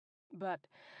But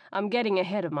I'm getting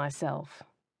ahead of myself.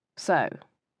 So,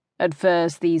 at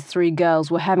first these three girls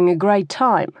were having a great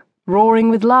time, roaring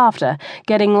with laughter,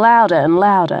 getting louder and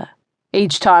louder.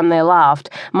 Each time they laughed,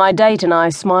 my date and I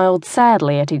smiled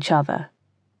sadly at each other.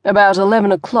 About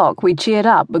 11 o'clock we cheered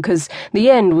up because the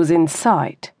end was in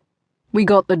sight. We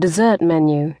got the dessert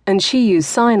menu, and she used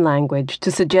sign language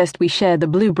to suggest we share the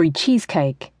blueberry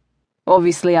cheesecake.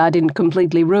 Obviously I didn't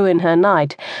completely ruin her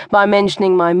night by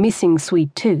mentioning my missing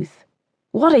sweet tooth.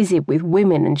 What is it with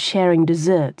women and sharing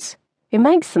desserts? It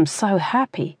makes them so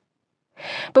happy.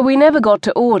 But we never got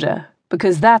to order,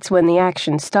 because that's when the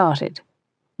action started.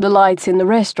 The lights in the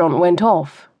restaurant went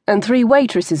off, and 3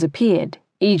 waitresses appeared,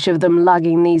 each of them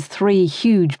lugging these 3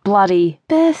 huge bloody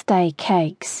birthday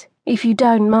cakes, if you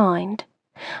don't mind.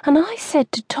 And I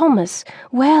said to Thomas,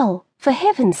 well, for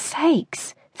heaven's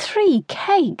sakes, 3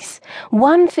 cakes,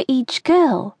 1 for each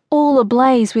girl, all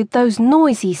ablaze with those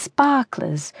noisy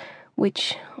sparklers,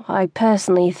 which I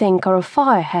personally think are a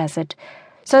fire hazard.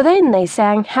 So then they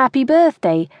sang Happy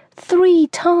Birthday 3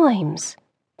 times.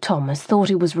 Thomas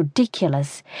thought it was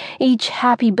ridiculous. Each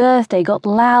happy birthday got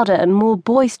louder and more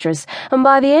boisterous, and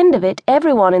by the end of it,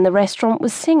 everyone in the restaurant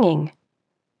was singing.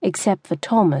 Except for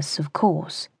Thomas, of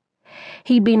course.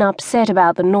 He'd been upset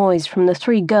about the noise from the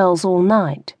 3 girls all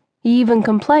night. He even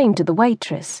complained to the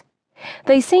waitress.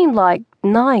 They seemed like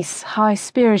nice,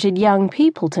 high-spirited young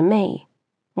people to me.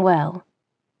 Well,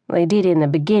 they did in the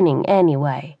beginning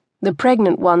anyway. The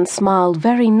pregnant one smiled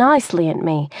very nicely at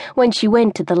me when she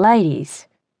went to the ladies.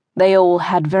 They all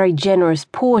had very generous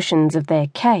portions of their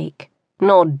cake,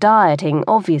 not dieting,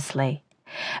 obviously,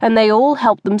 and they all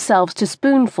helped themselves to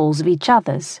spoonfuls of each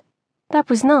other's. That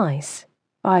was nice,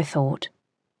 I thought.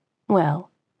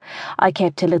 Well, I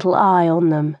kept a little eye on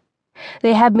them.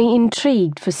 They had me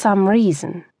intrigued for some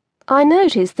reason. I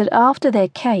noticed that after their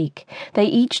cake, they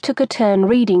each took a turn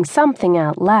reading something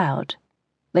out loud.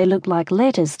 They looked like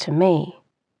letters to me.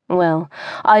 Well,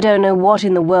 I don't know what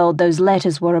in the world those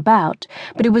letters were about,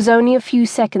 but it was only a few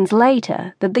seconds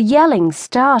later that the yelling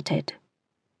started.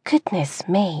 Goodness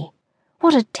me,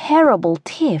 what a terrible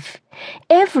tiff.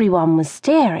 Everyone was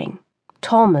staring.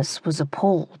 Thomas was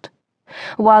appalled.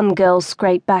 One girl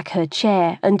scraped back her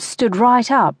chair and stood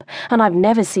right up, and I've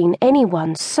never seen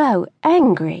anyone so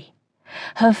angry.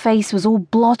 Her face was all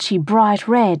blotchy bright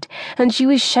red, and she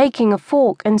was shaking a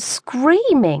fork and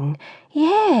screaming.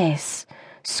 Yes,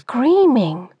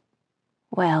 screaming.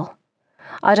 Well,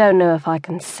 I don't know if I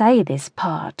can say this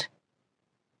part.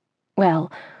 Well,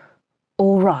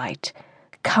 all right,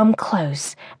 come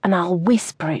close and I'll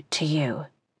whisper it to you.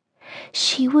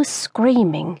 She was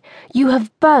screaming, "You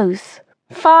have both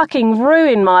fucking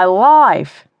ruined my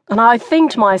life." And I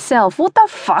think to myself, what the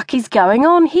fuck is going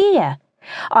on here?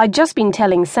 I'd just been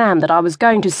telling Sam that I was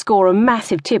going to score a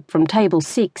massive tip from table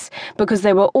 6 because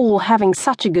they were all having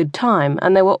such a good time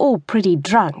and they were all pretty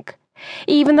drunk.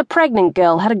 Even the pregnant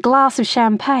girl had a glass of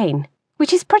champagne,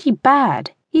 which is pretty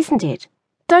bad, isn't it?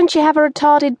 Don't you have a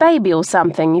retarded baby or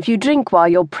something if you drink while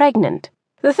you're pregnant?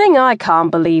 The thing I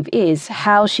can't believe is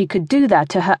how she could do that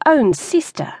to her own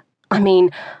sister. I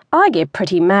mean, I get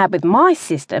pretty mad with my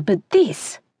sister, but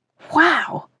this...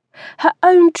 wow! Her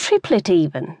own triplet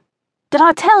even. Did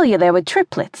I tell you they were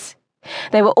triplets?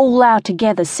 They were all out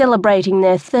together celebrating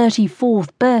their 34th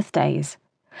birthdays.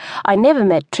 I never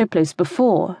met triplets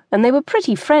before, and they were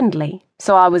pretty friendly,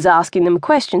 so I was asking them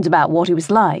questions about what it was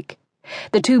like.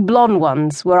 The 2 blonde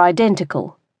ones were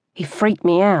identical. It freaked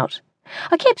me out.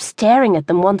 I kept staring at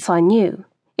them once I knew.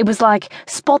 It was like,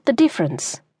 spot the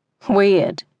difference.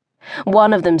 Weird.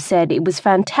 One of them said it was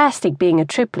fantastic being a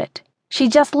triplet. She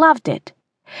just loved it.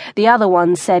 The other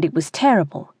one said it was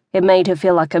terrible. It made her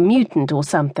feel like a mutant or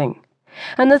something.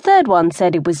 And the third one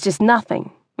said it was just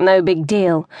nothing. No big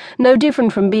deal. No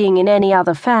different from being in any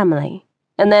other family.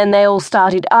 And then they all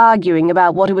started arguing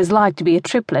about what it was like to be a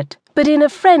triplet, but in a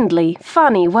friendly,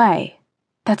 funny way.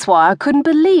 That's why I couldn't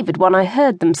believe it when I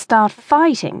heard them start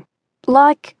fighting.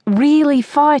 Like, really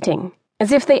fighting,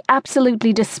 as if they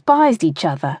absolutely despised each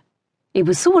other. It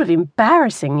was sort of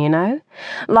embarrassing, you know,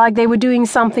 like they were doing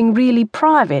something really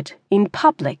private, in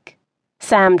public.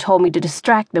 Sam told me to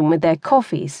distract them with their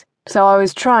coffees, so I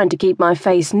was trying to keep my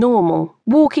face normal,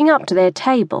 walking up to their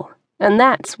table, and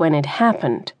that's when it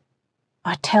happened.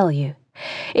 I tell you,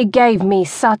 it gave me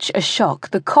such a shock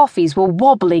the coffees were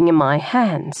wobbling in my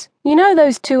hands. You know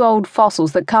those 2 old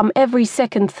fossils that come every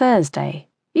second Thursday?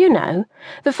 You know,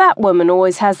 the fat woman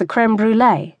always has the creme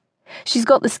brulee. She's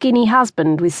got the skinny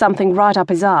husband with something right up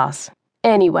his arse.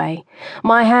 Anyway,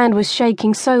 my hand was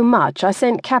shaking so much I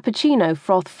sent cappuccino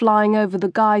froth flying over the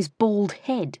guy's bald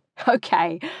head.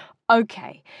 Okay,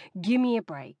 give me a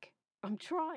break. I'm trying.